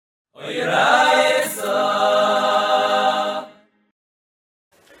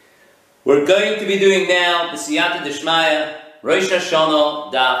We're going to be doing now the Siyata Deshmaya, Rosh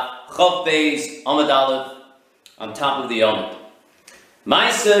Hashana, Daf, Chav Beis, Amud Aleph, on top of the Yomid.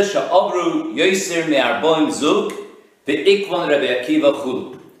 Ma'aser she'avru yoser me'arboim zug ve'ikvan Rabbi Akiva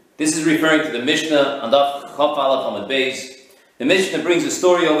chulu. This is referring to the Mishnah on Daf Chav Aleph Amud Beis. The Mishnah brings a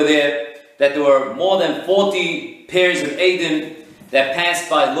story over there that there were more than 40 pairs of Eidim that passed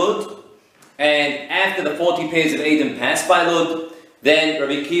by Lud, and after the 40 pairs of Eidim passed by Lud, then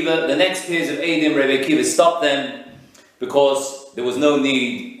Rabbi Akiva, the next pairs of Eidim, Rabbi Akiva stopped them because there was no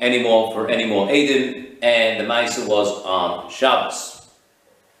need anymore for any more Eidim, and the Ma'aser was on Shabbos.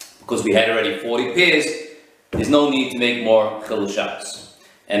 Because we had already 40 pairs, there's no need to make more Chilul Shabbos.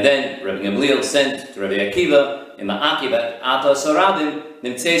 And then Rabbi Gamliel sent to Rabbi Akiva, if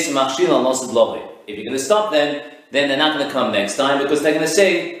you're going to stop them, then they're not going to come next time, because they're going to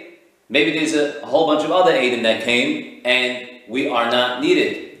say, maybe there's a whole bunch of other Eidim that came, and we are not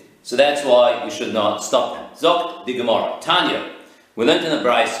needed. So that's why you should not stop them. Zok di Gemara. Tanya. We learned in the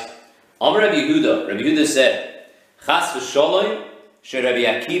Bryce. Amar Rabbi Yehuda. Rabbi Yehuda said, Chas v'sholem she Rabbi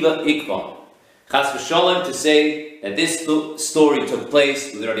Akiva ikvan. Chas v'sholem, to say that this story took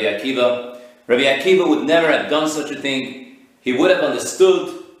place with Rabbi Akiva. Rabbi Akiva would never have done such a thing. He would have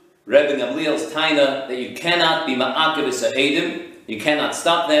understood Rabbi Gamliel's taina that you cannot be ma'akev edim, you cannot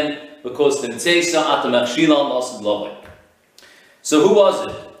stop them, because t'mtzeisa atam achshilon l'asad lovay. So who was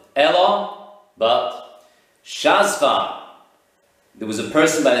it? Ella, but Shazfar. There was a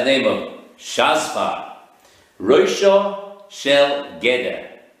person by the name of Shazfar. Rosh shel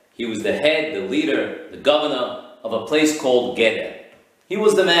Geder. He was the head, the leader, the governor of a place called Geder. He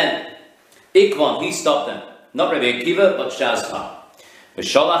was the man. Ikvan, he stopped them. Not Rabbi Akiva, but Shazfar.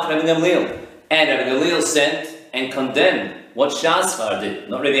 V'sholach Rabbi Gamliel. And Rabbi Gamliel sent and condemned what Shazfar did,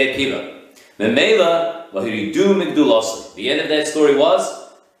 not Rabbi Akiva. The end of that story was,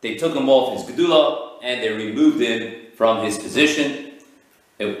 they took him off his Gedula and they removed him from his position.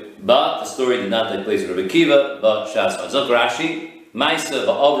 But the story did not take place with Rabbi Akiva, but Shazfar. Zok Rashi, Ma'aser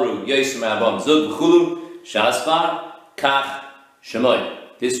v'avru yoser me'arboim zug v'chulu, Shazfar kach shemoy.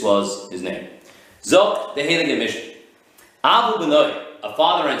 This was his name. Zok, the Heilige Mishnah. Avu b'noi, a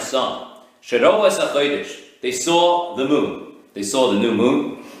father and son, shero es hachodesh, they saw the moon. They saw the new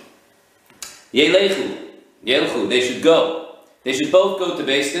moon. Yelchu, they should go. They should both go to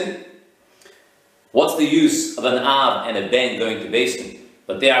Beis Din. What's the use of an Av and a Ben going to Beis Din?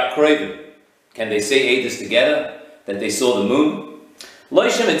 But they are kroivim. Can they say Eidos together that they saw the moon?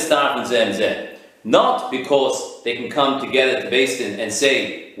 Loishem etztarfen zeh and zeh. Not because they can come together to Beis Din and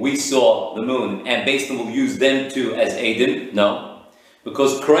say, we saw the moon, and Beis Din will use them too as Eidim. No.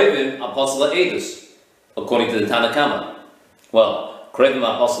 Because kroivim apostle Eidos, according to the Tanna Kama. Well, Kroivim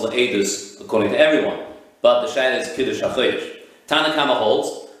apostle Eidos, according to everyone. But the Shaila is Kiddush HaChodesh. Tanna Kama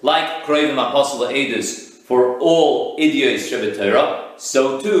holds, like Kroivim apostle Eidos for all Idios Shabbat Torah,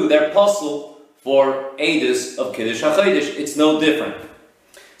 so too they're apostle for Eidos of Kiddush HaChodesh. It's no different.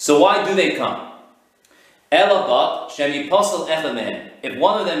 So why do they come? Elabat Shem Yiposel Echad Mehem. If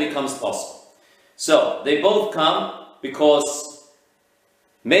one of them becomes apostle. So they both come because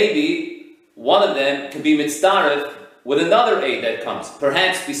maybe one of them can be mitzdaref with another aid that comes.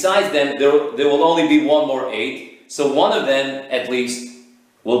 Perhaps besides them, there will only be one more aid, so one of them, at least,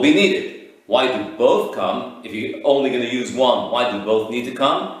 will be needed. Why do both come? If you're only going to use one, why do both need to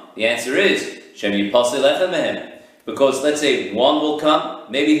come? The answer is, Shem Yipasel Echad Mehem. Because let's say one will come,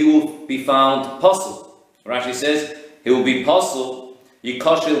 maybe he will be found apostle. Rashi says, he will be apostle,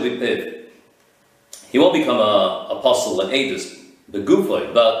 Yikoshel Vipiv. He won't become an apostle, an Eidos, the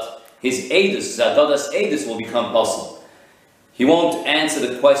Gufoy, but his Eidos, Zagadas Eidos, will become apostle. He won't answer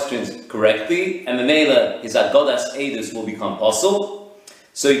the questions correctly, and Memela, his Zagadas Eidos will become apostle.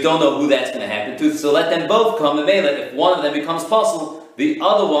 So you don't know who that's going to happen to. So let them both come. Memela, if one of them becomes apostle, the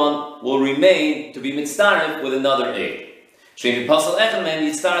other one will remain to be mitzdaref with another aid. Shem apostle Echelman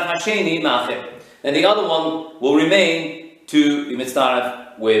yitzdaref hasheni machem. And the other one will remain to be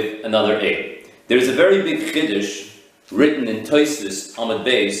mitzdaref with another aid. There is a very big chiddush written in Toisus Amud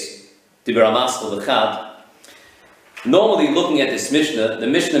Beis. Normally, looking at this Mishnah, the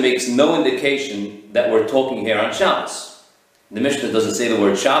Mishnah makes no indication that we're talking here on Shabbos. The Mishnah doesn't say the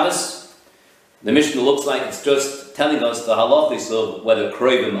word Shabbos. The Mishnah looks like it's just telling us the halachis of whether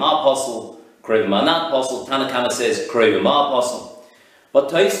kroivim are apostle, kroivim are not apostle. Tanna Kama says kroivim are apostle. But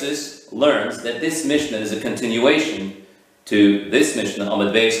Toisus learns that this Mishnah is a continuation to this Mishnah,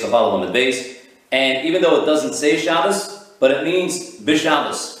 Amud Beis, Kafal Amud Beis, and even though it doesn't say Shabbos, but it means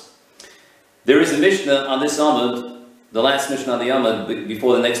B'Shabbos. There is a Mishnah on this Amud the last Mishnah on the Yamad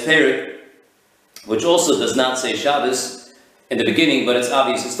before the next period, which also does not say Shabbos in the beginning, but it's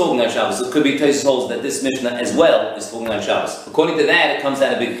obvious it's talking about Shabbos. It could be Tosfos holds that this Mishnah as well is talking about Shabbos. According to that, it comes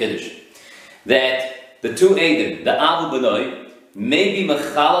out a big Kiddush. That the two Eidim, the Abu Benoi, may be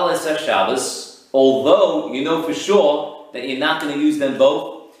Mechalal es Shabbos, although you know for sure that you're not going to use them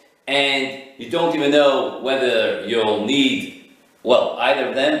both, and you don't even know whether you'll need, well, either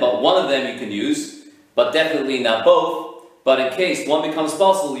of them, but one of them you can use, but definitely not both. But in case one becomes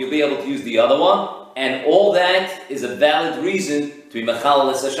possible, you'll be able to use the other one, and all that is a valid reason to be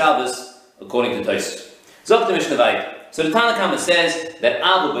Mechalal es Shabbos, according to Tosfos. Zok the Mishnah Vayit. So the Tanna Kama says that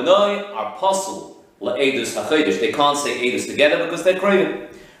Abu Benoi are possible la'edus hachodesh. They can't say edus together because they're craving.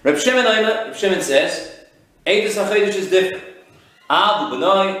 Reb Shimon says edus hachodesh is different. Abu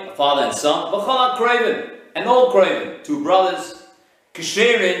Benoi, a father and son, v'chol craving, and all craving, two brothers.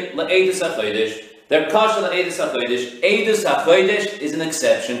 Kisherin la'edus hachodesh. They're kasher la'edus hachodesh. Edus hachodesh is an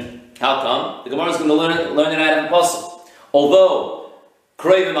exception. How come? The Gemara is going to learn it out of apostle. Although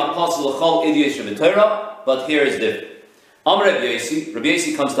craving apostle l'chol idiyos sheb'Torah, but here is different. Amar Rabbi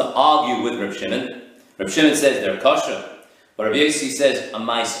Yossi comes to argue with Reb Shimon. Reb Shimon says they're kosher, but Rabbi Yossi says a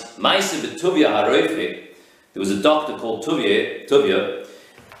ma'isa. Ma'isa b'Tuvia haroife. There was a doctor called Tuvia.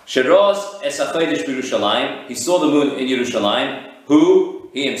 Sheros es hachodesh b'Yerushalayim. He saw the moon in Yerushalayim. Who?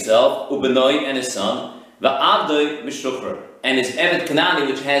 He himself, ubenoi and his son, va'avdoi mishukra, and his Eved Kanani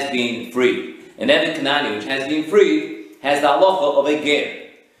which has been freed. An Eved Kanani which has been freed has the halacha of a ger.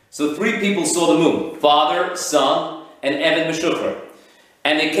 So three people saw the moon: father, son, and Eved Meshukra.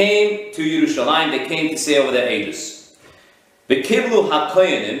 And they came to Yerushalayim, they came to say over their edus. The Kiblu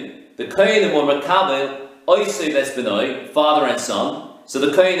HaKoyanim, the Koyanim were Makabel, Oisei Vesbenoi, father and son. So the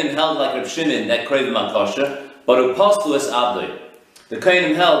Koyanim held like Reb Shimon that Kravim HaKosher, but Upostulus Abdoi. The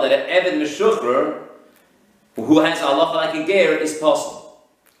Koyanim held that an Eved Meshukra, who has halacha like a ger, is possible.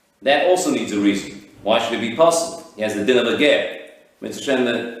 That also needs a reason. Why should it be possible? He has the din of a ger. Mr. Shem,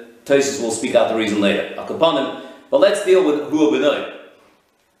 the Tosfos will speak out the reason later. Akaponim. But let's deal with Hu Benoi.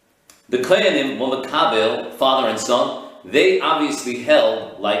 The Koyanim, Kabel, father and son, they obviously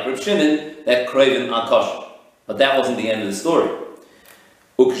held, like Reb Shimon, that Kravim Akosha. But that wasn't the end of the story.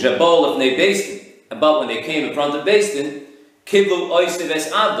 Ukjabol Lefnei Beistin. But when they came in front of Beistin, Kiblu Oiseves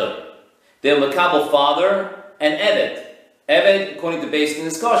Abdoi. They were Makabel father and Eved. Eved, according to Beistin,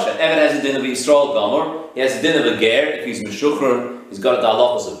 is kosher. Eved has a din of Yisrael Gomer. He has a din of a ger. If he's Meshukher, he's got a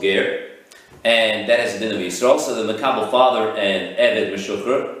halachos of ger. And that has a din of Yisrael. So the Makabel father and Eved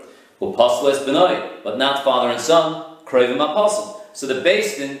Meshukher will posel es benoi, but not father and son, kravim apostle. So the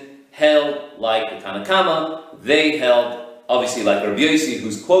Beistin held like the Tanna Kama. They held obviously like Rabbi Yossi,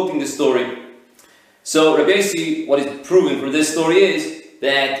 who's quoting the story. So Rabbi Yossi, what is proven from this story is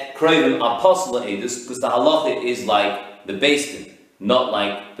that kravim apostle edus, because the halacha is like the Beistin, not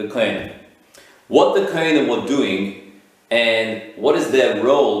like the Kohanim. What the Kohanim were doing and what is their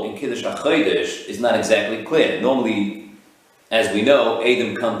role in Kiddush HaChodesh is not exactly clear. Normally, as we know,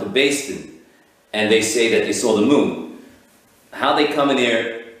 Edom come to Beistin and they say that they saw the moon. How they come in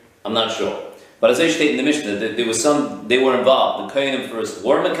here, I'm not sure. But as I state in the Mishnah, that there was they were involved. The Kohanim first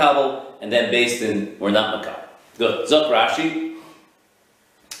were Makabel and then Beistin were not Makabel. Good. Zok Rashi.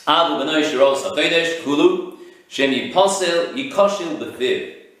 Abu Benoi Shiros HaChodesh Kulu Shem Yipasel Yikoshil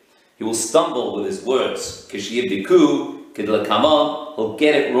B'Fiv. He will stumble with his words. Kishiyib Diku. He'll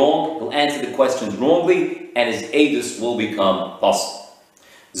get it wrong, he'll answer the questions wrongly, and his edus will become possible.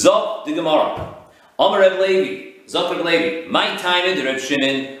 Zok the Gemara. Amar Reb Levi. Zok Reb Levi. My time in the Reb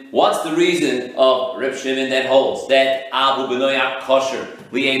Shimon. What's the reason of Reb Shimon that holds that Abu Benoy kosher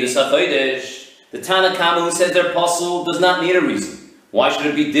li edus hachodesh? The Tanna Kama who says they're possible does not need a reason. Why should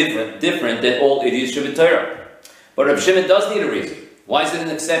it be different than all idiots sheb'Torah? But Reb Shimon does need a reason. Why is it an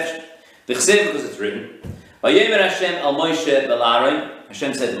exception? The Chsev, because it's written. Vayemer Hashem al Moshe b'Aaron.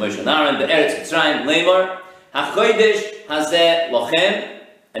 Hashem said to Moshe and Aaron, "Be'eretz Mitzrayim leimor hachodesh hazeh lochem."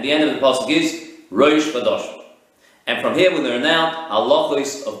 And the end of the pasuk is Rosh Chodesh. And from here we learn out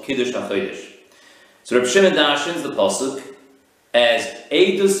halachos of Kiddush HaChodesh. So Reb Shimon darshans the pasuk as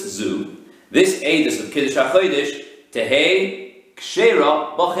Eidus Zu. This Eidus of Kiddush HaChodesh tehei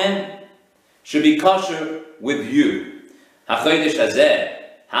kshera bochem should be kosher with you. HaChodesh hazeh.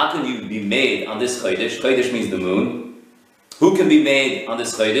 How can you be made on this Chodesh? Chodesh means the moon. Who can be made on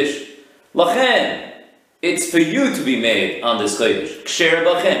this Chodesh? Lachem. It's for you to be made on this Chodesh. Ksher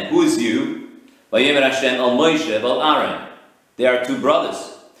b'chem. Who is you? Vayemer Hashem al Moshe b'al Aaron. They are two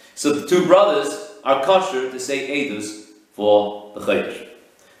brothers. So the two brothers are kosher to say edus for the Chodesh.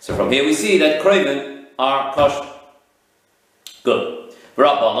 So from here we see that Kraven are kosher. Good.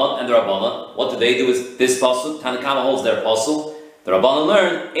 Rabbanon and the Rabbanon, what do they do with this pasuk? Tanakama holds their pasuk. The Rabbanon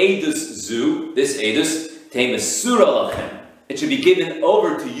learn, Eidus zu, this Eidus, Teimesura lachem. It should be given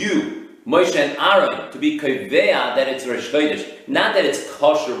over to you, Moshe and Aaron, to be koveya that it's Rosh Chodesh, not that it's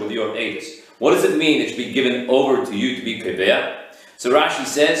kosher with your Eidus. What does it mean it should be given over to you to be koveya? So Rashi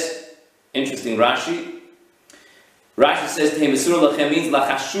says, interesting Rashi says, Teimesura lachem means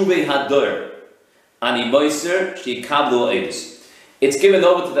lachashuvei hador. Ani moiser shikablu Eidus. It's given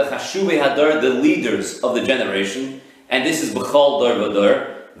over to the Chashuvei Hadar, the leaders of the generation, and this is B'chol Dor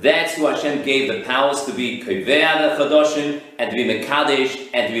V'Dor. That's who Hashem gave the powers to be Koveya the Chadoshim, and to be Mekadesh,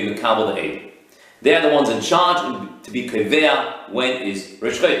 and to be Mekabel the Eid. They are the ones in charge to be Koveya when is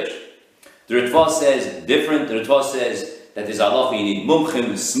Rosh Chodesh. The Ritva says different. The Ritva says that there's halacha you need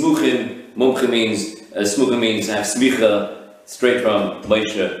Mumchim, Smuchim. Mumchim means to have smicha straight from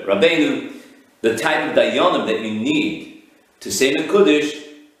Moshe Rabbeinu. The type of dayanim that you need to say Mekudesh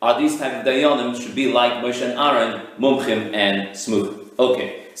are these type of dayanim should be like Moshe and Aaron, Mumchim and Smuchim.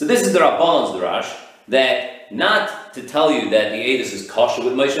 Okay, so this is the Rabbanon's Drash, that not to tell you that the Eidus is kosher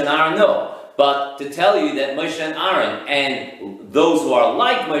with Moshe and Aaron, no, but to tell you that Moshe and Aaron and those who are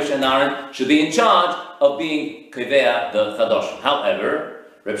like Moshe and Aaron should be in charge of being Koveya the Chadoshim. However,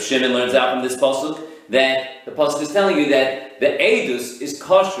 Reb Shimon learns out from this pasuk that the pasuk is telling you that the Eidus is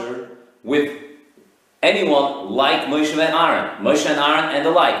kosher with anyone like Moshe and Aaron. Moshe and Aaron and the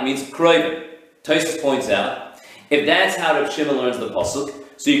like means kroivim. Tosfos points out, if that's how Reb Shimon learns the pasuk,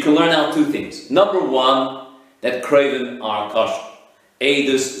 so you can learn out two things. Number one, that kroivim are kosher.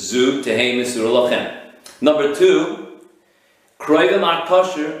 Eidus zu tehei mesur lachem. Number two, kroivim are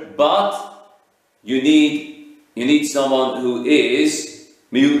kosher, but you need someone who is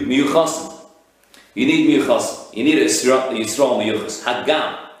miyuchasim. You need miyuchasim. You need a Yisrael miyuchas.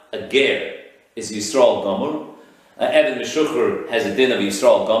 Hagam, a ger, is Yisrael Gomer. Evan Meshucher has a din of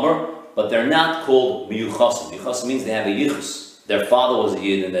Yisrael Gomer, but they're not called Miyuchasim. Miyuchasim means they have a Yichus. Their father was a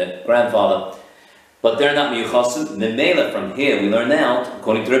Yid and their grandfather, but they're not Miyuchasim. Memela, from here we learn out,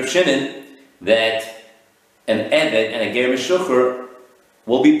 according to Reb Shimon, that an Evan and a Ger Meshucher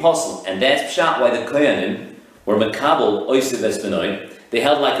will be possible, and that's pshat why the Koyanim were Makabel Oisiv Espenoi. They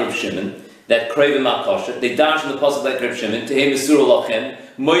held like Reb Shimon, that Kroivim are kosher. They dash in the pasuk like Reb Shimon, Tehei Mesur Lachem.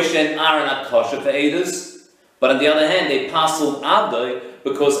 Moshe and Aaron are kosher for Eidus, but on the other hand, they passel Abdoi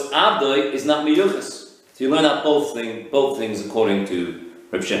because Abdoi is not miyuchas. So you learn out both things according to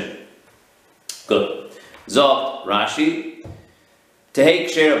Reb Shimon. Good. Zog Rashi, Tehei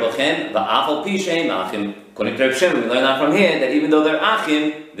Ksher B'chem va'afal pi sheim achim. According to Reb Shimon, we learn out from here that even though they're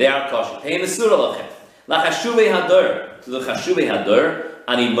achim, they are kosher. Tehei Mesur Lachem. Lachashuvei Hador, to the Chashuvei Hador,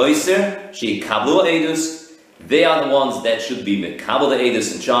 Ani Moiser shikablu Eidus. They are the ones that should be Mekabel the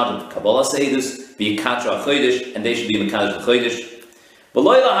Eidus, in charge of Kabbalah's Eidus, be Katra Chodesh, and they should be Mekadosh Chodesh.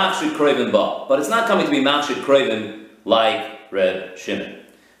 But it's not coming to be Machshir Kroivim like Reb Shimon.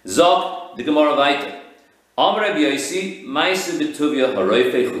 Zok the Gemara Vaita. Amar Rabbi Yosi, Ma'aseh b'tuvia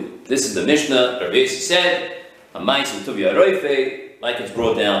haroifei. This is the Mishnah. Rabbi Yosi said, a Ma'aseh b'tuvia haroifei, like it's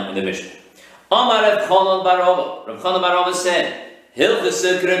brought down in the Mishnah. Amar Reb Chanan bar Rava. Reb Chanan bar Rava said,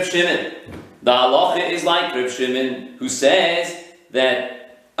 Hilchasek Reb Shimon. The halacha is like Reb Shimon, who says that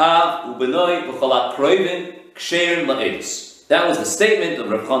Av ubenoi b'cholat kroivin ksher la'edus. That was the statement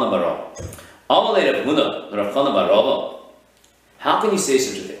of Rav Chanan bar Rava. Amalei Rav Huna, Rav Chanan bar Rava. How can you say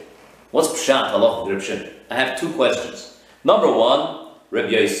such a thing? What's pshat halacha of Reb Shimon? I have two questions. Number one, Reb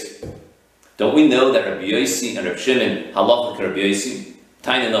Yosi. Don't we know that Reb Yosi and Reb Shimon halacha Reb Yosi?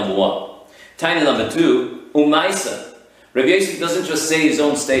 Taina number one. Taina number two, umaisa. Reb Yosi doesn't just say his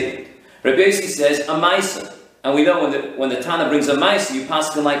own statement. Rabbi Yosi says a maisa, and we know when the Tana brings a maisa, you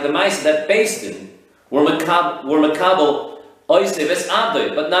pass him like the maisa that based in were makabel oisev es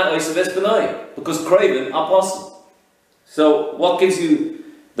abdoi, but not oisev es benoi, because kroivim are possible. So what gives you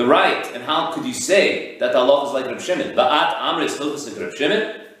the right, and how could you say that Allah is like Reb Shimon? Va'at amris hilchos like Reb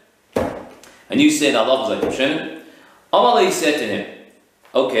Shimon, and you say that Allah is like Reb Shimon. Amalei said to him,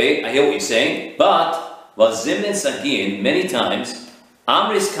 okay, I hear what you're saying, but vazimnin sagin many times.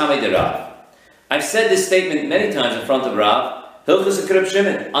 Amris kamei de Rav. I've said this statement many times in front of Rav. Hilchos Reb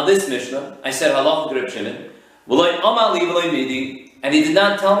Shimon. On this Mishnah, I said halacha Reb Shimon. V'loi amali v'loi midi, and he did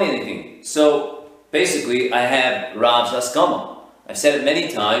not tell me anything. So basically, I have Rav's haskama. I've said it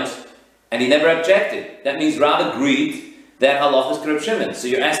many times, and he never objected. That means Rav agreed that halacha is Reb Shimon. So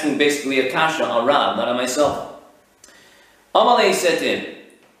you're asking basically a kasha on Rav, not on myself. Amalei said to him.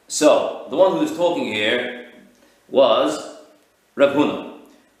 So the one who was talking here was Rav Huna.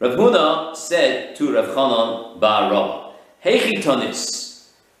 Rav Huna said to Rav Chanan bar Rava, Heichi Tonis,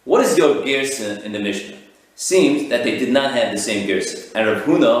 what is your gersa in the Mishnah? seems that they did not have the same girsa. And Rav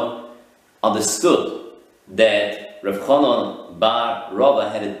Huna understood that Rav Chanan bar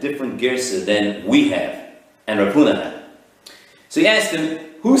Rava had a different girsa than we have, and Rav Huna had. So he asked him,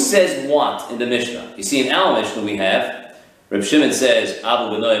 who says what in the Mishnah? You see, in our Mishnah we have, Reb Shimon says,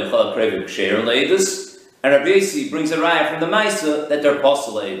 Abu B'noim Chala Krevim Ksheir Le'edus, and Rabbi Yossi brings a raya from the Maisa that they're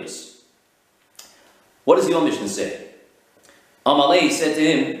Apostle Le'edus. What does your Mishnah say? Amalei said to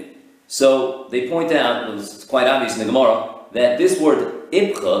him, so they point out, it's quite obvious in the Gemara, that this word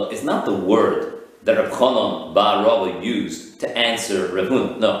Ibcha is not the word that Rav Chanan bar Rava used to answer Rav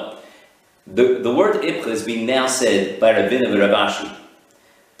Huna. No. The word Ibcha is being now said by Ravina and Ravashi.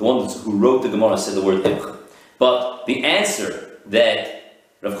 The ones who wrote the Gemara said the word Ibcha. But the answer that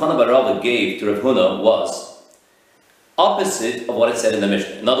Rav Chanan bar Rava gave to Rav Huna was opposite of what it said in the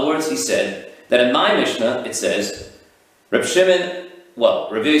Mishnah. In other words, he said that in my Mishnah it says, Reb Shimon, well,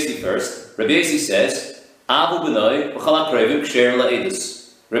 Rabbi Yossi first. Rabbi Yossi says, Abu B'noi B'chala Krevim Ksheir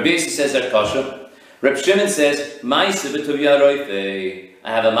La'edus. Rabbi Yossi says they're kosher. Reb Shimon says, Ma'aseh B'tuvya Roifei.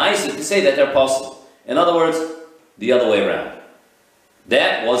 I have a ma'aseh to say that they're possible. In other words, the other way around.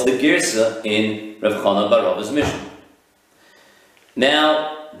 That was the girsa in Rav Chanan bar Rava's Mishnah.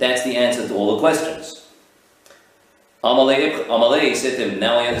 Now, that's the answer to all the questions. Amalei said to him,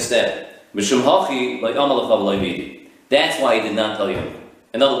 now I understand. Mishum hachi like Amalechav lo'imidi. That's why he did not tell you.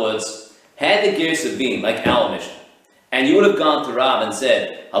 In other words, had the girsa been like our Mishnah, and you would have gone to Rav and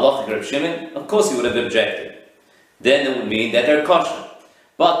said, Halacha Reb Shimon, of course he would have objected. Then it would mean that they're kosher.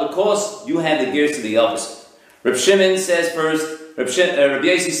 But because you have the girsa the opposite, Reb Shimon says first, Reb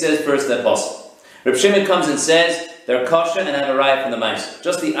Yossi says first they're possible. Reb Shimon comes and says they're kosher and have a raya from the Maisa.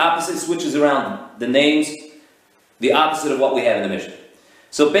 Just the opposite, switches around the names, the opposite of what we have in the Mishnah.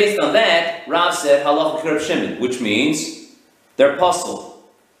 So based on that, Rav said halacha Reb Shimon, which means they're possible.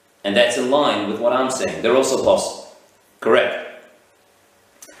 And that's in line with what I'm saying. They're also possible. Correct.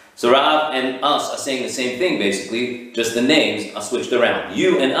 So Rav and us are saying the same thing basically, just the names are switched around.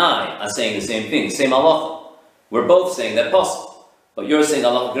 You and I are saying the same thing, same halacha. We're both saying they're possible. But you're saying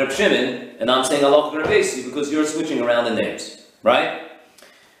halacha Reb Shimon, and I'm saying halacha Reb Yossi because you're switching around the names. Right?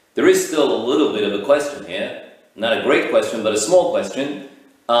 There is still a little bit of a question here. Not a great question, but a small question.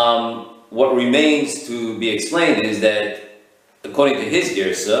 What remains to be explained is that according to his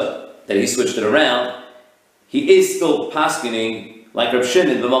girsa, that he switched it around, he is still paskening like Reb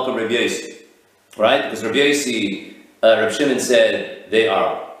Shimon b'malkum Reb Yossi, right? Because Reb Yossi, Reb Shimon said they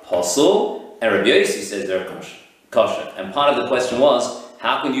are posel, and Reb Yossi says they're kosher. And part of the question was,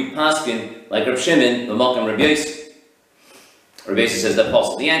 how can you paskin like Reb Shimon b'malkum Reb Yossi? Reb Yossi says they're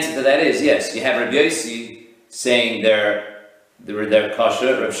posel. The answer to that is yes. You have Reb Yossi saying they're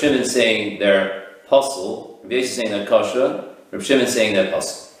kosher, Reb Shimon saying they're posel, Reb Yossi saying they're kosher, Reb Shimon saying they're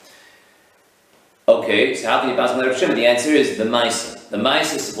posel. Okay, so how can you pass on Reb Shimon? The answer is the Maisa. The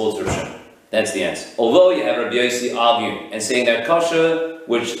Maisa supports Reb Shimon. That's the answer. Although you have Rabbi Yossi arguing and saying they're kosher,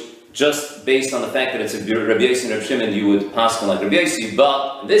 which just based on the fact that it's a Rabbi Yossi and Reb Shimon, you would pass on like Rabbi Yossi,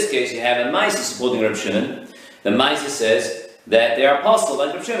 but in this case you have a Maisa supporting Reb Shimon. The Maisa says that they are apostle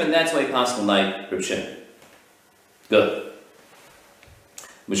like Reb Shimon, that's why he passed on like Reb Shimon. Good.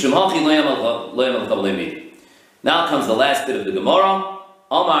 Now comes the last bit of the Gemara.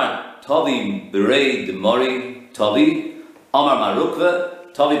 Omar Tavi Berei Demori Tavi. Omar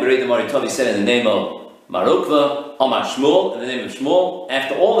Marukva. Tavi Berei Demori Tavi said in the name of Marukva. Omar Shmuel in the name of Shmuel.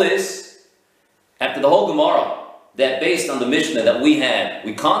 After all this, after the whole Gemara, that based on the Mishnah that we have,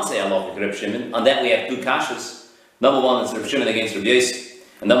 we can't say Allah Reb Shimon. On that we have two kashas. Number one is Reb Shimon against Reb Yossi.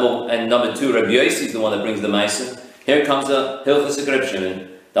 And number two, Reb Yossi is the one that brings the Maisa. Here comes the Hilchas Reb Shimon.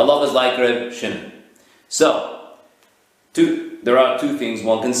 The Allah is like Reb Shimon. So, there are two things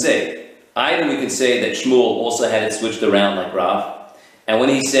one can say. Either we can say that Shmuel also had it switched around like Rav, and when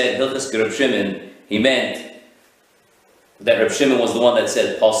he said Hilchas Reb Shimon, he meant that Reb Shimon was the one that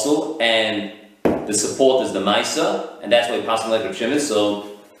said Posel, and the support is the Maisa, and that's why he passed like Reb Shimon,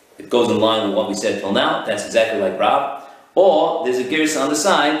 so it goes in line with what we said till now. That's exactly like Rav. Or there's a Giris on the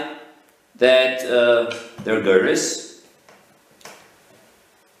side that they're Giris.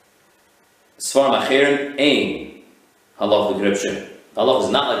 Svar Macherim Ein Halach Reb Shimon. Halach is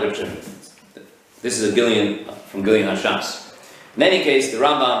not like Reb Shimon. This is a Gillian from Gillian Hashas. In any case, the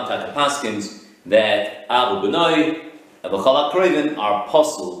Rambam Taka Paskins that Abu B'noi, Abu Chalak Kroivin are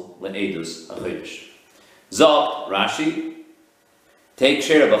posel le'edus achodesh. Zog Rashi, take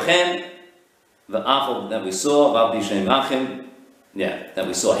share of Achem, v'afal that we saw, v'al b'shem Achim, that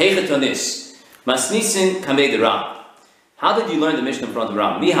we saw. Heichetonis, masnisin kamei the Ram. How did you learn the Mishnah from the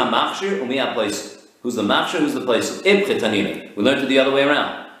Ram? Mi ha-machshir or mi ha-place? Who's the machshir, who's the place? Ibchetanina. We learned it the other way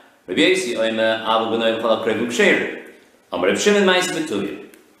around. Rabbi Yosi oime avu b'noim chalak krevim ksherim. Amar Reb Shimon ma'aseh b'tuyim.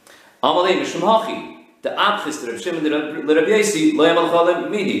 Amalei mishum hachi. The abchis to Reb Shimon the Rabbi Yosi lo yamal chalem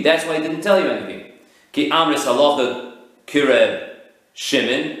midi. That's why he didn't tell you anything. Ki amris halacha kireb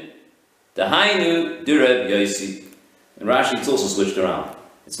Shimon. The hainu direb Yosi. In Rashi, it's also switched around.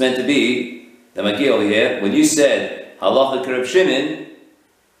 It's meant to be the magi over here. When you said halacha kireb Shimon,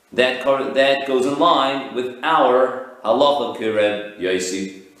 that goes in line with our halacha kireb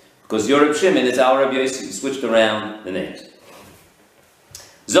Yosi, because your Reb Shimon is our Reb Yosi. You switched around the names.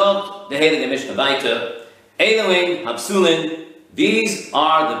 Zot the heilige Mishnah weiter. Eloin hapsulin. These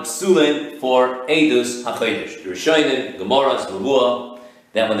are the psulin for Eidus HaChodesh. The Rishonim, Gemaras, Mavua,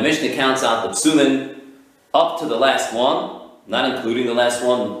 that when the Mishnah counts out the psulin up to the last one, not including the last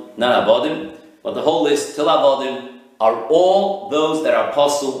one, not Avodim, but the whole list till Avodim, are all those that are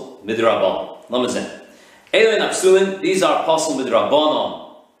Pasul Midrabanan. Lamazin. Eloin hapsulin. These are Pasul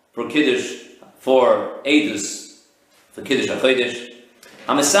Midrabanan for Kiddush, for Eidus, for Kiddush HaChodesh.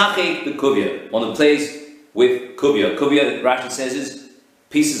 Hamasachik the Kuvya, one who plays with Kuvya. Kuvya, Rashi says, is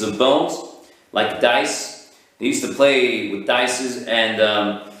pieces of bones, like dice. They used to play with dices, and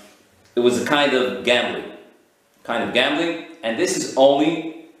it was a kind of gambling. And this is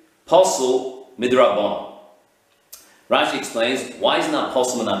only Pasul Midrabanan. Rashi explains, why is it not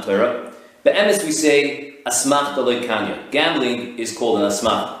Pasul Min HaTorah? Be'emes we say, Asmach Daloi Kanya. Gambling is called an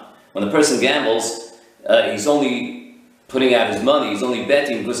Asmach. When the person gambles, he's only putting out his money, he's only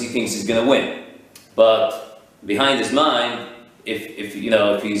betting because he thinks he's going to win. But behind his mind, if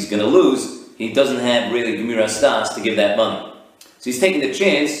he's going to lose, he doesn't have really Gemira Stas to give that money. So he's taking the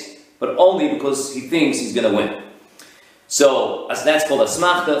chance, but only because he thinks he's going to win. So that's called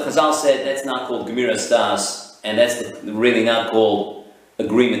Asmachta. Chazal said that's not called Gemira Stas, and that's really not called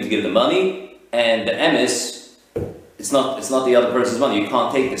agreement to give the money. And the emes, it's not the other person's money. You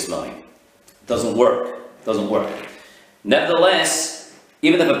can't take this money. It doesn't work. Nevertheless,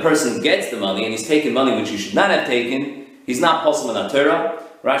 even if a person gets the money and he's taken money which he should not have taken, he's not Pasul Min HaTorah.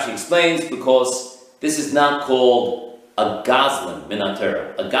 Rashi explains, because this is not called a gazlan Min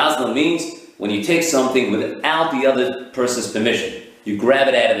HaTorah. A gazlan means when you take something without the other person's permission. You grab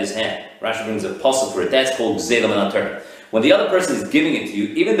it out of his hand. Rashi brings a pasul for it. That's called gzela Min HaTorah. When the other person is giving it to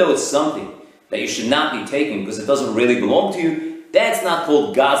you, even though it's something that you should not be taking because it doesn't really belong to you, that's not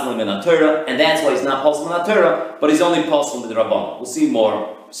called Gazlan Min HaTorah, and that's why he's not Pasul Min HaTorah, but he's only Pasul Min Rabbanan. We'll see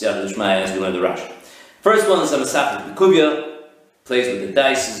more as we learn the Rashi. First one is Hamasachik the Kuvya, plays with the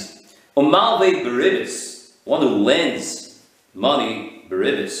dices. Umalve Beribis, one who lends money,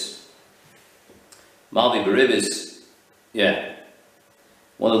 Beribis. Malve Beribis,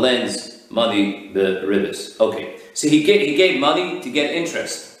 one who lends money, Beribis. Okay, so he gave money to get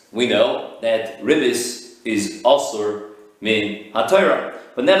interest. We know that Ribis is Asur Min HaTorah.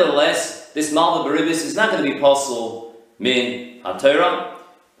 But nevertheless, this Malva Beribis is not going to be Pasul Min HaTorah.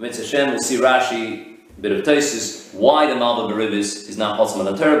 Mitzvah Hashem, we'll see Rashi, a bit of Tosis, why the Malva Beribis is not Pasul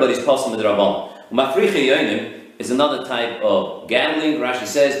Min HaTorah, but he's Pasul Min Rabbanan. Mafriche Yonim is another type of gambling. Rashi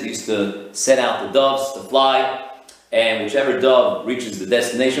says they used to set out the doves to fly, and whichever dove reaches the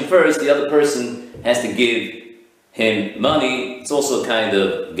destination first, the other person has to give him money. It's also a kind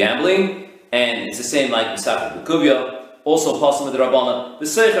of gambling, and it's the same like Misachik B'Kuvya. Also Pasul Min Rabbanan. The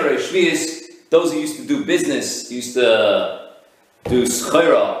Seicher Shvius, those who used to do business, used to do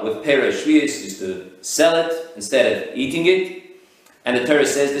schera with Pere Shvius, used to sell it instead of eating it. And the Torah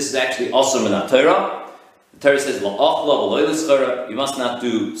says this is actually Asur Min HaTorah. The Torah says you must not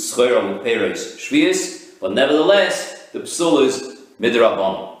do schera with Pere Shvius, but nevertheless the psul is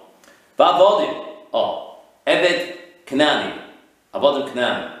midrabanan. Va'avodim, Eved Kanani, Avodim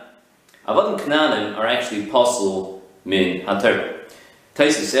Kanani. Avodim Kananim are actually Pasul Min HaTorah.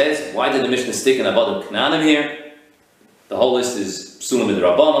 Taisa says, why did the Mishnah stick in Avodim Kananim here? The whole list is Psulim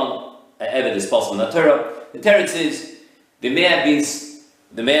Midrabanan, Eved is Pasul Min HaTorah. The Teretz is, there may have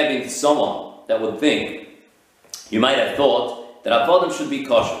been someone that would think, you might have thought, that Avodim should be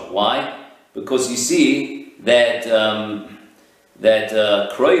kosher. Why? Because you see that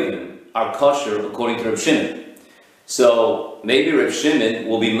Kroivim are kosher according to Reb Shimon. So maybe Reb Shimon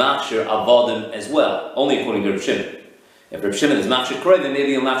will be machshir avodim as well, only according to Reb Shimon. If Reb Shimon is machshir kroivim,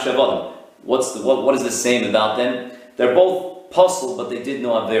 maybe he'll machshir avodim. What is the same about them? They're both pasul, but they did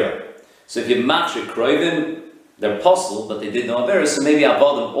no avera. So if you machshir kroivim, they're pasul, but they did no avera. So maybe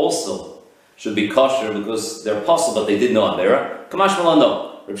avodim also should be kosher because they're pasul, but they did no avera. Kamash Malan,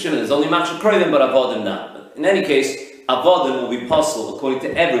 no. Reb Shimon is only machshir kroivim, but avodim not. But in any case, avodim will be pasul according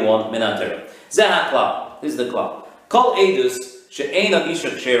to everyone min HaTorah. Zeh HaKlal. This is the klal. Kol edus she'eina isha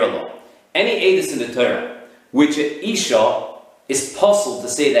ksheira lo. Any edus in the Torah which an isha is possible to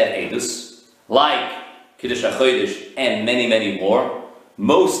say that edus, like Kiddush HaChodesh and many, many more.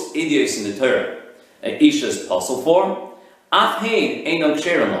 Most idiots in the Torah, Isha is possible for. Afhein Einon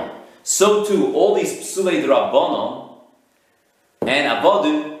Ksherim. So too, all these Psulei D'Rabbanon and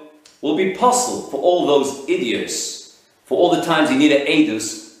Avodim will be possible for all those idiots. For all the times you need an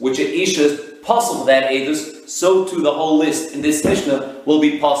edus, which an Isha is possible for that edus, so too the whole list in this Mishnah will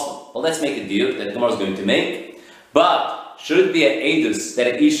be possible. Well, let's make a deal that the Gemara is going to make. But should it be an edus that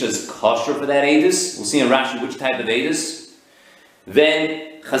an Isha is kosher for that edus? We'll see in Rashi which type of edus.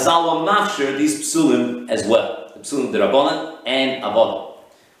 Then Chazal will machshir these psulim as well. The psulim D'Rabbanan and Avodim.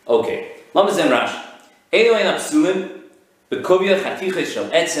 Okay. Lamazem Rashi. Edo ein psulim bekovya chatiches shel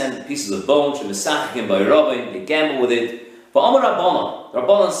etzem, pieces of bone, shemesachikim by Rabbi, they gamble with it. But Amar Rabbanan,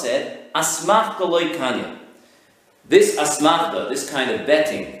 Rabbanan said, asmachta loy kanya. This asmachta, this kind of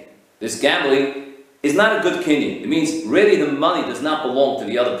betting, this gambling, is not a good kinyan. It means really the money does not belong to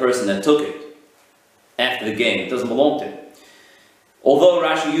the other person that took it after the game. It doesn't belong to him. Although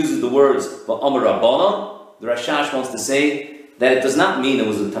Rashi uses the words Amar Rabbanan, the Rashash wants to say that it does not mean it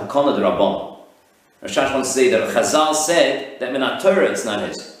was a takana de Rabbanan. Rashash wants to say that Chazal said that Minat Torah it's not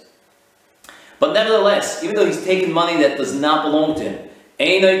his. But nevertheless, even though he's taken money that does not belong to him,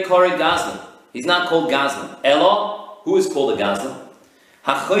 Einoi Kore Gazlan, he's not called Gazlan. Elo, who is called a Gazlan?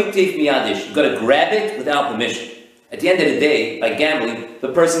 Hachoytek miyadish, you've got to grab it without permission. At the end of the day, by gambling, the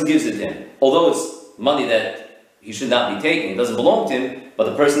person gives it to him. Although it's money that he should not be taking, it doesn't belong to him, but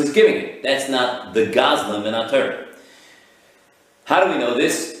the person is giving it. That's not the Gazlan Minat Torah. How do we know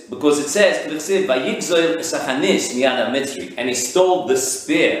this? Because it says, and he stole the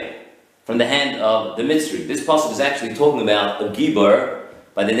spear from the hand of the Mitzri. This passage is actually talking about a Gibor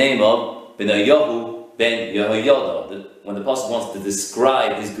by the name of Benayahu ben Yehoyada. When the passage wants to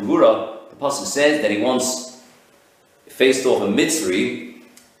describe his Gevura, the passage says that he once faced off a Mitzri,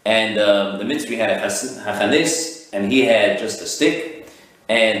 and the Mitzri had a Hachanis, and he had just a stick.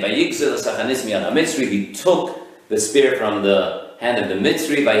 And by Yigzel Sachanis Miyad Mitzri, he took the spear from the hand of the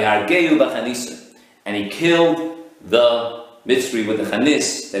Mitzri by Hargeu Bachanisa, and he killed the Mitzri with the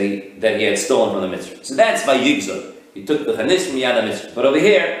Chanis that he had stolen from the Mitzri. So that's by Yigzel. He took the Chanis from Yad Mitzri. But over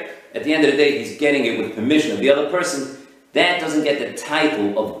here, at the end of the day, he's getting it with permission of the other person. That doesn't get the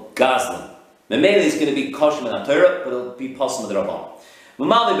title of Gazlan. Memele is going to be kosher Minat Torah, but it'll be possible with Rabban.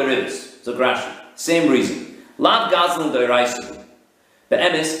 Mamali beribis, so Rashi, same reason. Lav Gazlan doiraisu.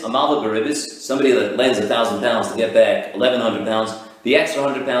 Be'emes, amal beribis, somebody that lends £1,000 to get back 1,100 pounds, the extra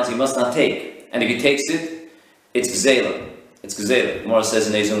 100 pounds he must not take. And if he takes it, it's gzela. It's gzela. Gemara says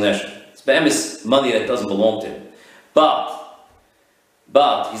in Ezon Nesher. It's be'emes money that doesn't belong to him. But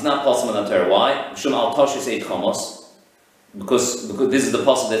he's not possible Minat Torah. Why? Mishum al toshis eit chamos. Because this is the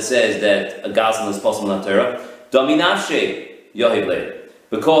passage that says that a Gazlan is possible Minat Torah. Dominavshe yohivle.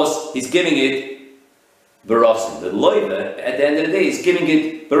 Because he's giving it Barotzen. The loive, at the end of the day, is giving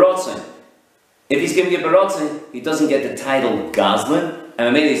it Barotzen. If he's giving it Barotzen, he doesn't get the title Gazlan,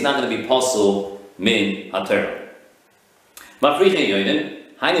 and maybe he's not going to be possible Min HaTorah. Mafriche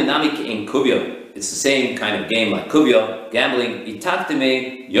yoinen, hainu namik in kubyo. It's the same kind of game like kubyo, gambling.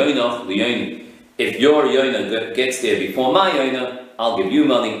 Itakteme yoinoch liyoini. If your yoina gets there before my yoina, I'll give you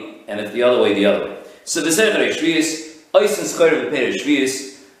money, and if the other way, the other way. So the Sefer Shvius, oisen schor of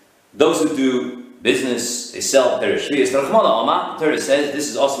Shvius, those who do business, they sell Perish Shvius. The Torah says this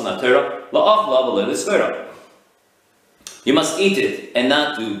is also not Torah. You must eat it and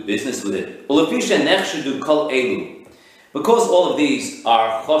not do business with it. Because all of these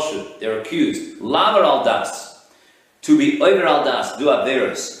are choshev, they're accused. Lavar al das, to be over al das, do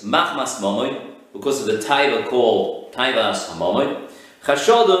averos, machmas momoy, because of the taiva called taivas hamomoy.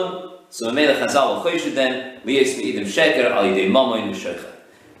 Chashodum, so Mamela Chazal v'choyshed them, liyes mi'idim sheker al yidei momoy n'shecha.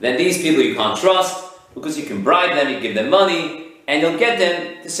 Then these people you can't trust, because you can bribe them, you give them money, and you'll get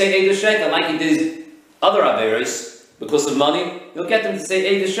them to say Eidah Sheker, like you did other Averis, because of money, you'll get them to say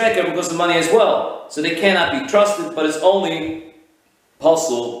Eidah Sheker because of money as well. So they cannot be trusted, but it's only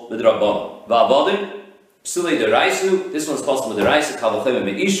possible with Rabban. Va'avodim, Psulei Deraisu, this one's possible with Deraisu, Kavachem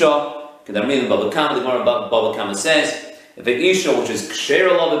Me'isha, Kedarmin Babakam, the Gemara Babakam says, if an Isha, which is Ksher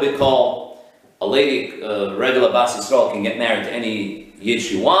Alav Bikal, a lady, regular Bas Yisrael, can get married to any Yid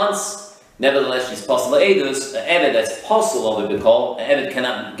she wants. Nevertheless, she's possible Eidus. An Eved that's possible of it Bikal. An Eved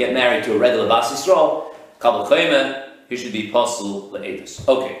cannot get married to a regular Bas Yisrael. Kabul Chayme, he should be possible Eidus.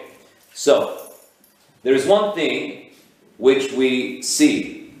 Okay, so there is one thing which we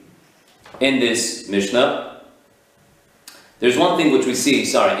see in this Mishnah. There's one thing which we see,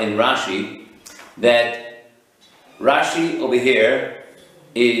 in Rashi, that Rashi over here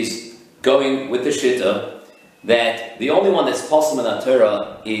is going with the Shitta that the only one that's possible in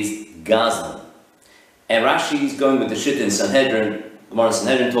Torah is Gazlan. And Rashi is going with the Shitta in Sanhedrin. Gemara in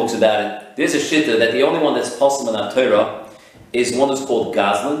Sanhedrin talks about it. There's a Shitta that the only one that's possible in Torah is one that's called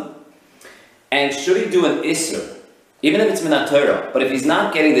Gazlan. And should he do an Isser, even if it's Min HaTorah, but if he's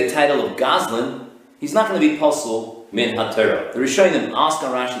not getting the title of Gazlan, he's not going to be possible Min HaTorah. The Rishonim ask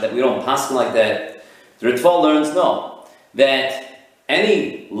on Rashi that we don't pass like that. The Ritva learns, no, that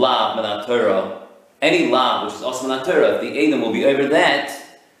any lav Min HaTorah, any lav which is also Min HaTorah, if the Edom will be over that,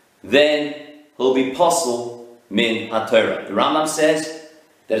 then he'll be possible Min HaTorah. The Rambam says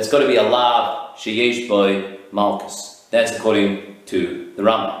that it's got to be a lav sheyesh boy malchus. That's according to the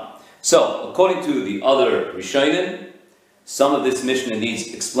Rambam. So, according to the other Rishonim, some of this Mishnah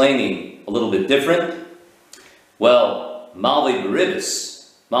needs explaining a little bit different. Well, Malvei Beribis,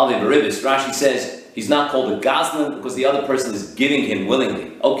 Rashi says he's not called a Gazlan because the other person is giving him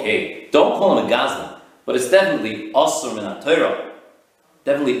willingly. Okay, don't call him a Gazlan, but it's definitely Asur Min HaTorah.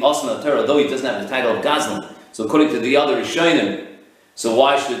 Definitely Asur Min HaTorah, though he doesn't have the title of Gazlan. So according to the other Rishonim, so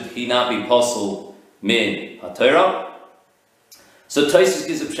why should he not be Pasul Min HaTorah? So Tosfos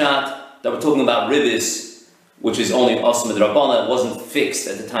gives a pshat that we're talking about ribis, which is only Asur Midrabana, it wasn't fixed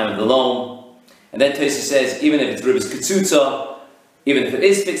at the time of the loan. And then Tosfos says, even if it's ribis ketzutza, even if it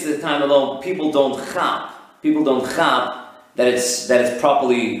is fixed at the time of the loan, people don't chab that it's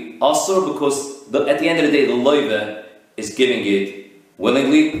properly Asur, because at the end of the day, the loiva is giving it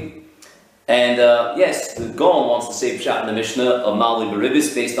willingly. And yes, the Gaon wants to say pshat in the Mishnah of Malvei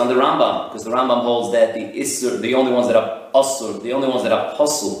Beribis based on the Rambam, because the Rambam holds that the only ones that are Asur, the only ones that are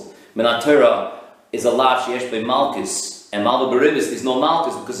Pasul Min HaTorah is a lav sheyesh bei malchus, and Malvei Beribis there's no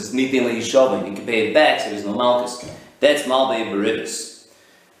malchus because it's nitin lehishavim. You can pay it back, so there's no malchus. That's Malvei Beribis.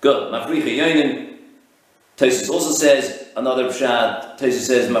 Good. Mafricha Yonim. Tosfos also says another pshat. Tosfos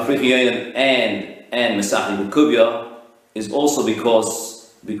says Mafricha Yonim and Mesachli B'Kubya is also because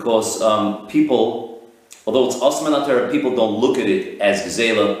people, although it's Asur Min HaTorah, people don't look at it as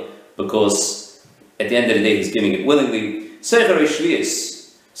Gezela, because at the end of the day he's giving it willingly. Seicher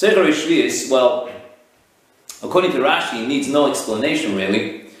Shvius, well, according to Rashi, he needs no explanation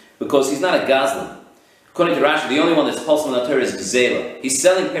really, because he's not a Gazlan. According to Rashi, the only one that's possible in Torah is Gezela. He's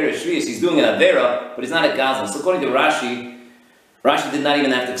selling Peres Shvius, he's doing an Avera, but he's not a Gazlan. So according to Rashi did not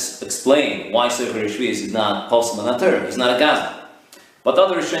even have to explain why Seicher Shvius is not possible in Torah. He's not a Gazlan. But the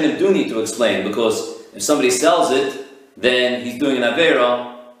other Rishonim do need to explain, because if somebody sells it, then he's doing an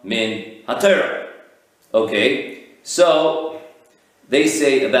Avera Min HaTorah. Okay, so they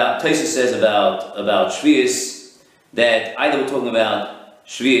say about, Tosfos says about Shvius, that either we're talking about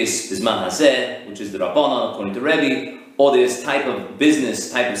Shvius Bizman Hazeh, which is the Rabbanon according to Rabbi, or there's type of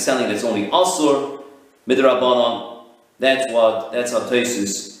business, type of selling that's only Asur Midrabbanon. That's how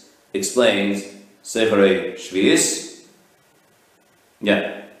Tosfos explains Seicher Shvius.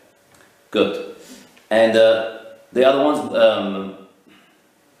 Yeah, good. And the other ones,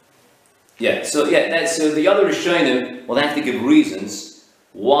 so the other Rishonim will have to give reasons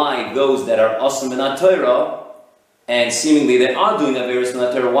why those that are Asur Min HaTorah, and seemingly they are doing Averis Min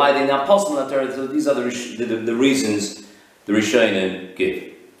HaTorah, why they're not Pasul Min HaTorah. So these are the reasons the Rishonim give.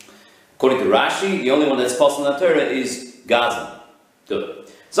 According to Rashi, the only one that's Pasul Min HaTorah is Gazlan. Good.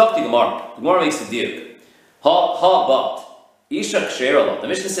 Zakti Gemara. The Gemara makes the diuk. But Isha Ksherala. The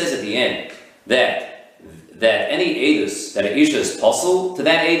Mishnah says at the end that any edus that an Isha is Pasul to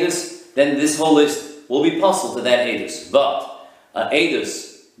that edus, then this whole list will be Pasul to that edus. But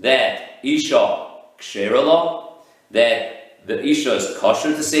edus that Isha Ksherala, that the Isha is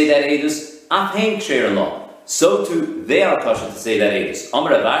kosher to say that edus, Afhein Ksherala, so too they are kosher to say that edus.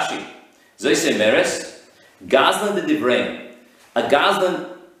 Amar Rav Ashi, Zoyse Meres, Gazlan de Divrein. A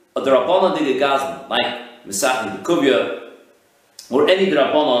Gazlan, a Drabanan de Gazlan, like Mesachli B'Kubya, or any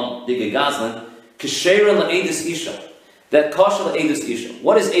Drabanan de Gazlan, Ksheran LaEdus Isha. That kosher LaEdus Isha.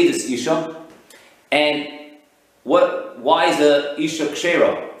 What is Edus Isha? And why is the Isha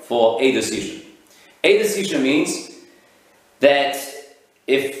Kshera for Edus Isha? Edus Isha means that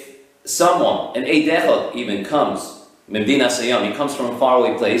if someone, an Eidechot even comes, Memdina Sayam, he comes from a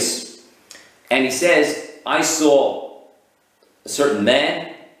faraway place, and he says, I saw a certain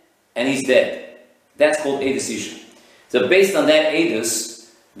man, and he's dead. That's called Edus Isha. So based on that Edus,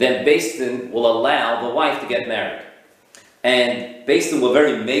 then Beis Din will allow the wife to get married. And Beis Din were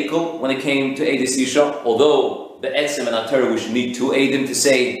very mekel when it came to Edus Isha, although the Etzem and HaTorah we should need two Eidim to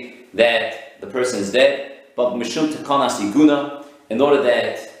say that the person is dead, but Mishum Tekanas Iguna, in order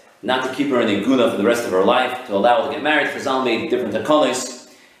that not to keep her in Iguna for the rest of her life, to allow her to get married, Chazal made different Tekanas,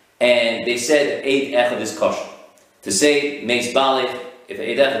 and they said Eid Echad is kosher. To say Meis Balech if an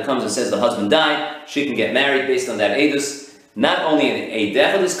Eidechad comes and says the husband died, she can get married based on that Eidus. Not only an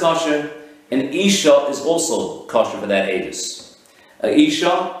Eidechad is kosher, an Isha is also kosher for that Eidus. An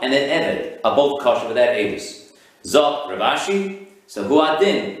Isha and an Eved are both kosher for that Eidus. Zok, Ravashi, so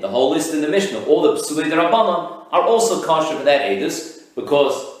Huadin, the whole list in the Mishnah, all the Psulei Derabanan are also kosher for that Eidus,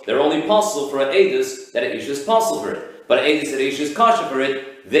 because they're only possible for an Eidus that an Isha is possible for it. But an Eidus that an Isha is kosher for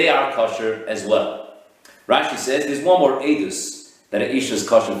it, they are kosher as well. Rashi says there's one more Eidus that an Isha is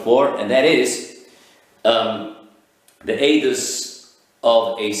kosher for, and that is the Eidus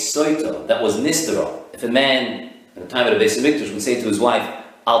of a Soita that was Nistara. If a man, at the time of the Beis HaMikdash, would say to his wife,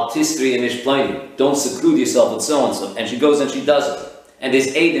 Al Tistri and Ishplaini, don't seclude yourself with so-and-so, and she goes and she does it. And there's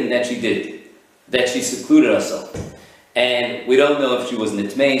Eidim that she did, that she secluded herself. And we don't know if she was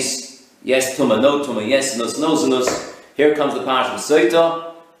Nitmeis, yes, Tuma, no Tuma, yes, Nus, no Zinus. Here comes the Parsha of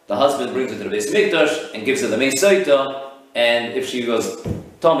Soita. The husband brings her to the Beis HaMikdash and gives her the Mei Soita, and if she goes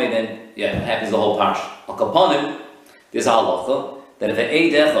Tomei, then yeah, it happens the whole Parsha. Al Kaponim, there's halacha that if an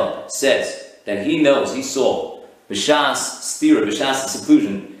Eidecha says that he knows, he saw B'shas Stira, B'shas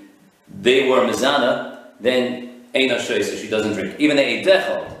seclusion, they were Mizana, then Eina Shoysa, she doesn't drink. Even the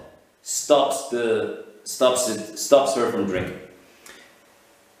Eidecha stops her from drinking.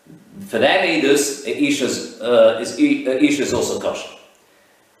 For that Eidus, Isha is also kosher.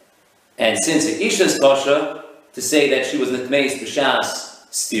 And since Isha is kosher, to say that she was Nitmeis B'shas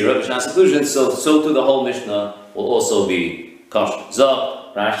Stira, B'shas seclusion, so too the whole Mishnah will also be kosher.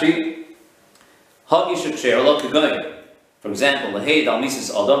 Zah, Rashi, Ha Isha Ksher Lo Kegoyin. For example, Laheid Al Mises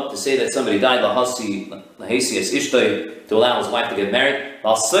Adam, to say that somebody died, Lahasi Es Ishtoi, to allow his wife to get married,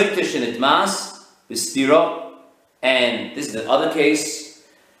 Val Soitish Nitmas B'Stira, and this is the other case,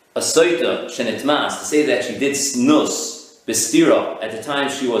 a Soita Shenitmas, to say that she did Snus B'Stira, at the time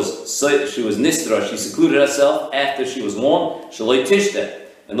she was Nistra, she secluded herself after she was warned, Shaloi Tishte,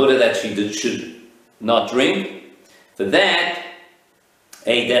 in order that she should not drink. For that,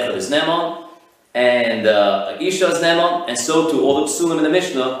 Eidechad is Neman, and Isha is Neman, and so too all the Psulim in the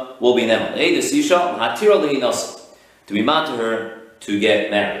Mishnah will be Neman. Eidus Isha, Hatira Lehinas, to be mad to her to get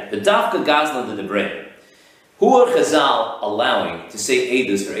married. The Dafka Gazlan the Debre. Who are Chazal allowing to say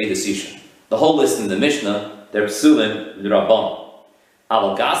Eidus for Eidus Isha? The whole list in the Mishnah, they're Psulim, the Rabban.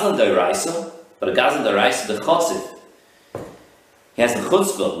 Al Gazlan Dairaisa, but a Gazlan Dairaisa, the Chotziv. He has the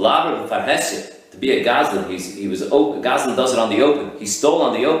chutzpah, laver v'farhesed, to be a Gazlan. He was open. Gazlan does it on the open. He stole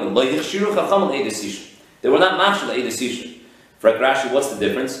on the open. Lo yichshiru chacham al eidus isha. They were not machshel eidus isha. For Rashi, what's the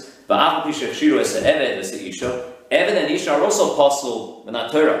difference? Va'af pi shechiru es eved es isha. Eved and isha are also possible in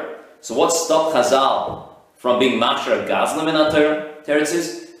Torah. So what stopped Chazal from being machshel Gazlan in Torah? Teretz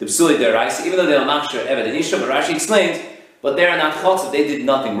is the psuli deraisa. Even though they are machshel eved and isha, but Rashi explains, but they are not chotziv. They did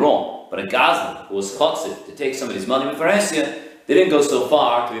nothing wrong. But a Gazlan who was chotziv to take somebody's money with farhesia, they didn't go so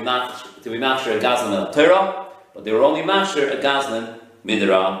far to be machshir a Gazlan al Torah, but they were only machshir a Gazlan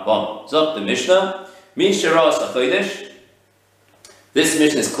midra bon. So the Mishnah, Min Shiras Achodesh. This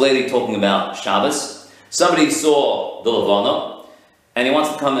Mishnah is clearly talking about Shabbos. Somebody saw the Levana, and he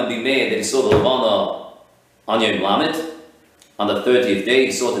wants to come and be made that he saw the Levana on Yom Lamed, on the 30th day.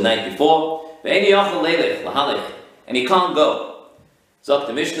 He saw it the night before, and he can't go. So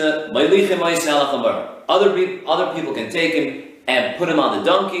the Mishnah, other people can take him and put him on the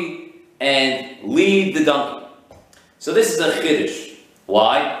donkey and lead the donkey. So this is a chiddush.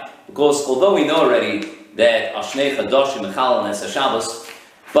 Why? Because although we know already that Ashnei Chadoshim Mechal and Shabbos,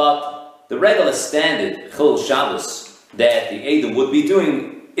 but the regular standard Chil Shabbos that the Edom would be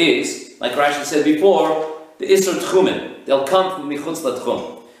doing is, like Rashi said before, the Isser Tchumen. They'll come from Michutz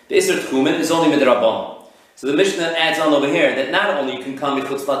LaTchum. The Isser Tchumen is only Midrabanan. So the Mishnah adds on over here that not only you can come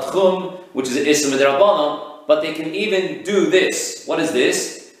Michutz LaTchum, which is an Isser Midrabanan, but they can even do this. What is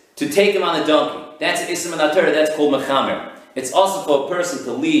this? To take him on a donkey. That's Isser Minator, that's called Mechamer. It's also for a person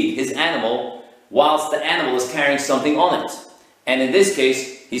to lead his animal whilst the animal is carrying something on it. And in this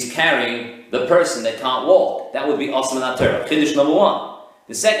case, he's carrying the person that can't walk. That would be Asr Minator. Chiddush number one.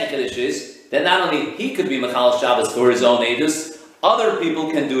 The second Chiddush is that not only he could be Mechal Shabbos for his own Eidus, other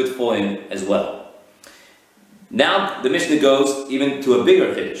people can do it for him as well. Now the Mishnah goes even to a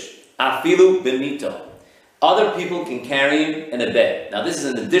bigger Chiddush. Afilu Benito. Other people can carry him in a bed. Now this is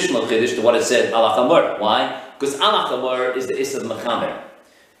an additional chiddush to what it said ala chamor. Why? Because ala chamor is the isser mechamer.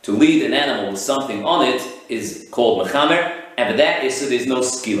 To lead an animal with something on it is called mechamer, and for that isser there's no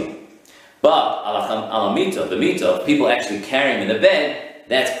skila. But ala mita, the mita, people actually carry him in a bed,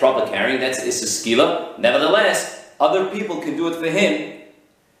 that's proper carrying, that's isser skila. Nevertheless, other people can do it for him,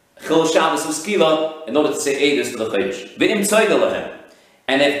 chil Shabbos with skila, in order to say eidus for the chiddush. V'im tzayda lahem.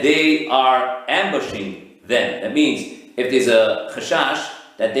 And if they are ambushing them, that means if there's a chashash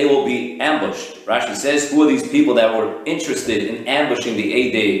that they will be ambushed. Rashi says, who are these people that were interested in ambushing the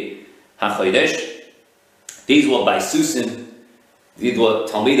Eidei HaChodesh? These were Baisusim, these were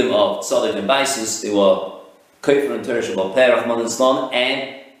Talmidim of Tzaddik and Baisus, they were Kaifer and Teresh of Perach Madan,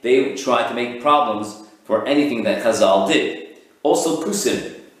 and they tried to make problems for anything that Chazal did. Also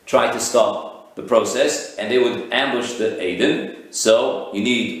Kusim tried to stop the process, and they would ambush the Eidim. So you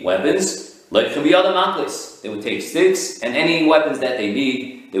need weapons, like Chambiyada Maklis. They would take sticks, and any weapons that they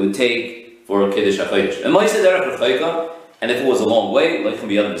need, they would take for a Kiddush HaChodesh. And if it was a long way, like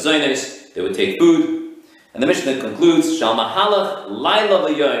Chambiyada Mezonos, they would take food. And the Mishnah concludes, Shal Mahalach Laila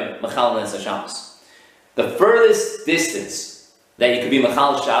V'Yom Machal Nes HaShabbos. The furthest distance that you could be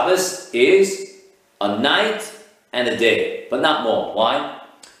Machal Shabbos is a night and a day, but not more. Why?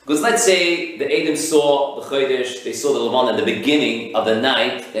 Because let's say the Edom saw the Chodesh, they saw the Lavan at the beginning of the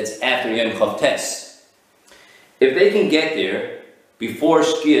night, that's after Yom Chav Tes. If they can get there before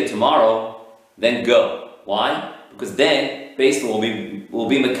Shkia tomorrow, then go. Why? Because then, based on will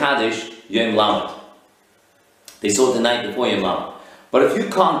be Mekadesh Yom Lamed. They saw it the night before Yom Lamed. But if you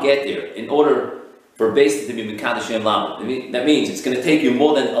can't get there, in order for Beis to be Mekadesh Yom Lamed, that means it's going to take you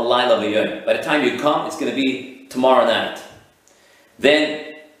more than a Laila V'Yom. By the time you come, it's going to be tomorrow night. Then,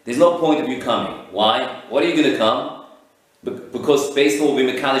 there's no point of you coming. Why? What are you going to come? Because Beis will be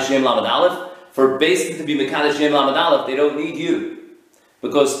Mekadesh Yom Lamed Aleph. For Beis to be Mekadesh Yom Lamed Aleph, they don't need you.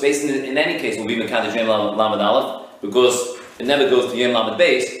 Because Beis in any case will be Mekadesh Yom Lamed Aleph, because it never goes to Yom Lamed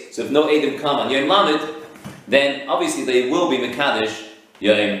Beis. So if no Edom come on Yom Lamed, then obviously they will be Mekadesh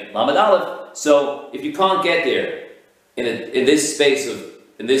Yom Lamed Aleph. So if you can't get there in this space of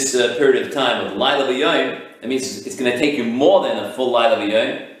period of time of Laila V'Yom, that means it's going to take you more than a full Laila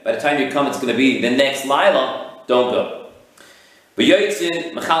V'Yom. By the time you come, it's going to be the next Laila. Don't go.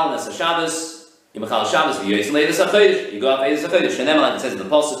 V'yotzin Machal Nes HaShabbos. You Machal Shabbos. V'yotzin Leidas HaChodesh. You go out Leidas HaChodesh. Shenem, like it says in the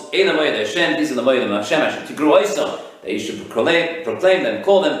Pasuk, Ein HaMoed Hashem. These are the Moed of Hashem. Hashem Tikru Oisa. That you should proclaim them,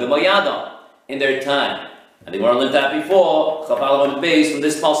 call them B'Moyada in their time. And they were learned that before. Chapal on the base from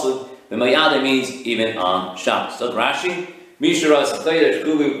this Pasuk. B'Moyada means even on Shabbos. So Rashi, Misharas HaChodesh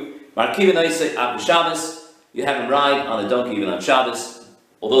Kulu Markivin Oisa Ab Shabbos. You have him ride on a donkey even on Shabbos.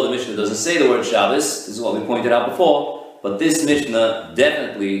 Although the Mishnah doesn't say the word Shabbos, this is what we pointed out before, but this Mishnah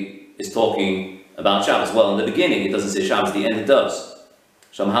definitely is talking about Shabbos. Well, in the beginning it doesn't say Shabbos, at the end it does.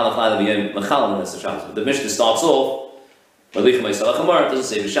 But the Mishnah starts off, it doesn't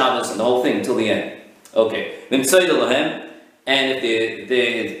say Shabbos, and the whole thing until the end. Okay. And if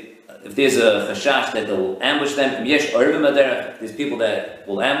there's a chashash that they'll ambush them, there's people that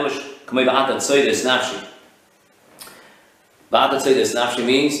will ambush, Ba'adat Seides Nafshi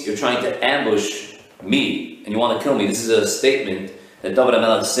means you're trying to ambush me and you want to kill me. This is a statement that David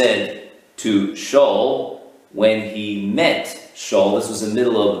HaMelech said to Shaul when he met Shaul. This was in the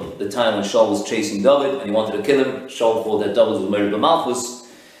middle of the time when Shaul was chasing David and he wanted to kill him. Shaul thought that David was murdered by Malchus,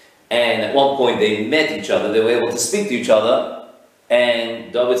 and at one point they met each other. They were able to speak to each other,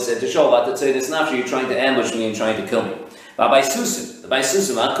 and David said to Shaul, Ba'adat Seides Nafshi, you're trying to ambush me and trying to kill me. The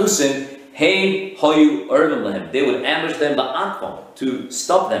Baisusim, Akusim, Hey hoyu urban lehem. They would ambush them ba'akvam to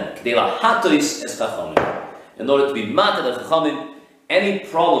stop them. In order to be mata the chachamim, any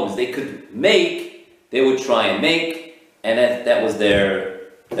problems they could make, they would try and make, and that was their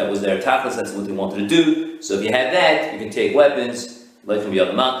tachlis. That's what they wanted to do. So if you had that, you can take weapons like from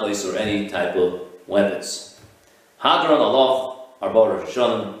Yad Maklis or any type of weapons. Hadron Allah, Arba Rosh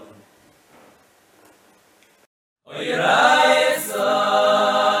Hashana.